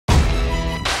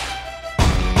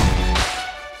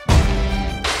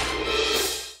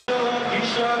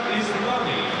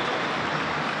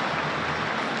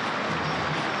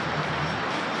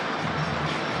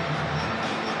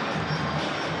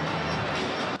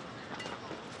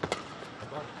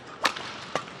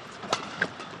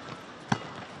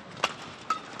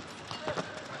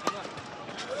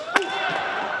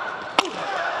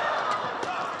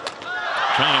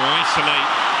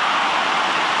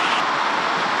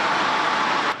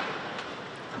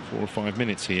4 or 5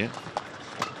 minutes here.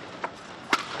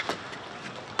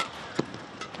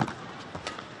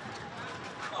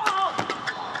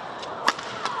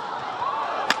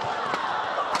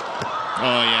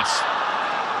 Oh, yes.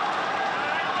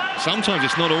 Sometimes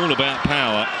it's not all about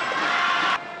power.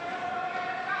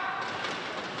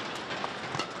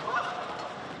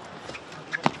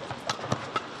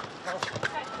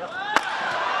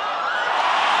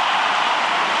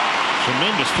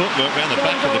 Tremendous footwork around the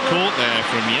back of the court there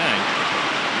from Jung.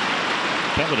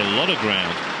 Covered a lot of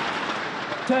ground.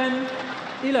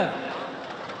 10-11.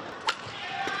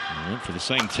 Went for the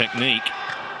same technique.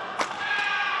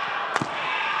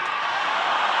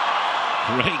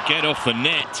 Great get off the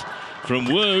net from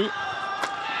Wu.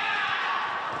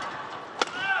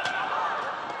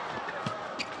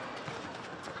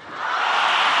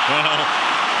 Well,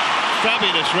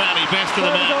 fabulous rally, best of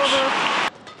the match.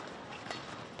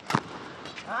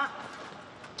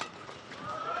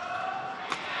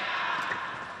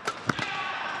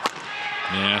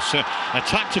 Yeah, so a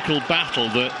tactical battle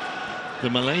that the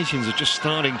Malaysians are just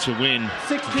starting to win.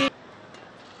 16.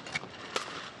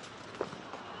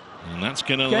 And that's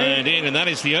going to land in, and that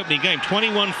is the opening game,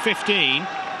 21-15.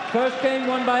 First game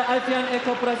won by Alfian,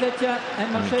 Prasetya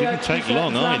and Marsheilla. It didn't take Gischa,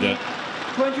 long Islami, either.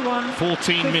 21.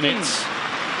 14 minutes.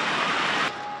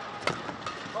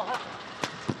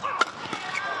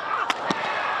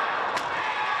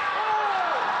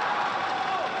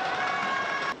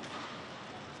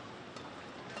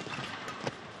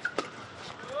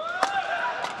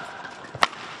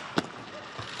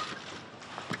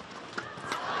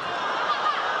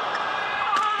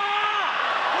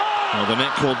 Well, the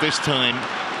net called this time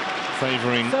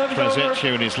favouring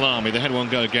Prasetya and Islami. They had one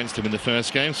go against him in the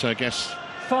first game, so I guess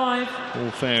 5,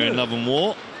 all fair in love and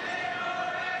war.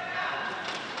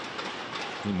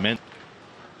 He meant.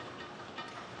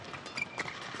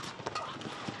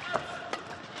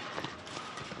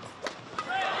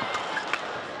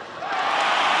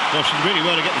 Well, she's really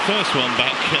well to get the first one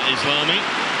back, Islami.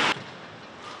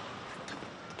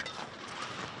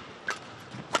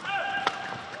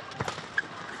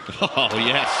 Oh,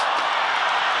 yes.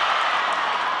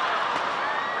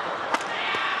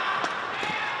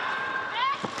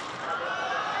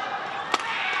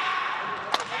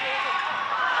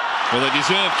 Well, they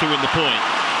deserve to win the point.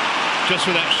 Just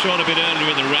for that shot a bit earlier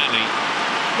in the rally.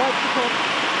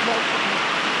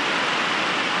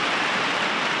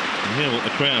 And hear what the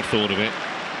crowd thought of it.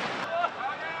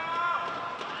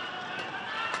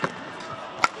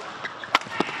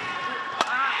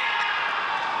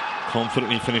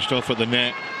 Confidently finished off at the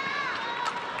net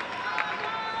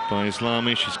by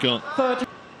Islami. She's got 30.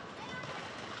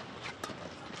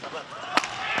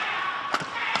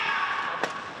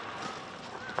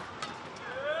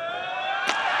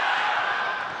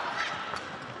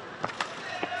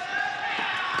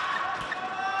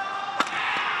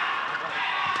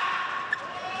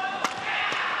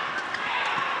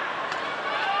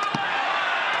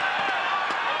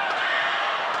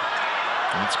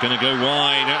 It's going to go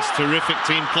wide. That's terrific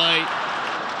team play.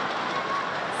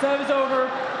 Service over.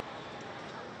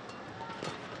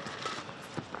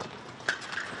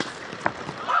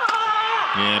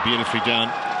 Yeah, beautifully done.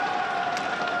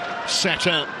 Set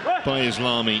up by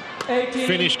Islami. 18,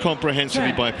 Finished comprehensively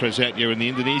 10. by Prasetya, and the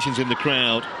Indonesians in the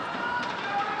crowd.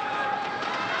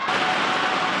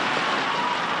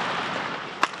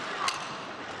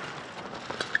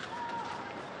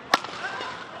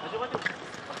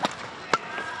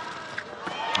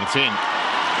 It's in.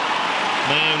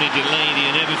 May only delay the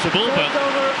inevitable, but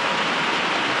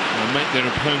will make their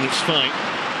opponents fight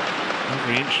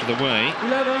every inch of the way.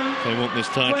 11, they want this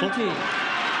title. 20.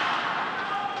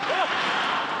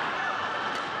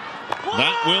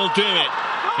 That will do it.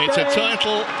 It's a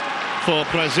title for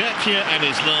Prasetya and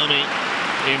Islami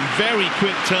in very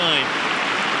quick time.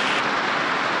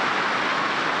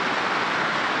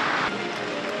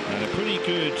 And a pretty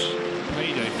good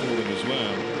payday for them as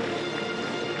well.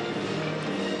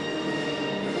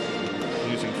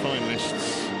 Using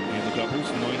finalists in the doubles,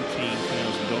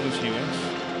 $19,000 US.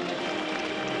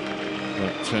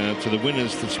 But to the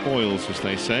winners, the spoils, as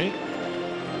they say.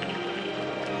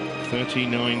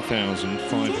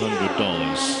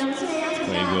 $39,500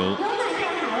 they will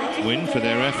win for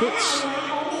their efforts.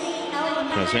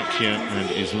 Prasetya and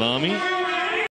Islami.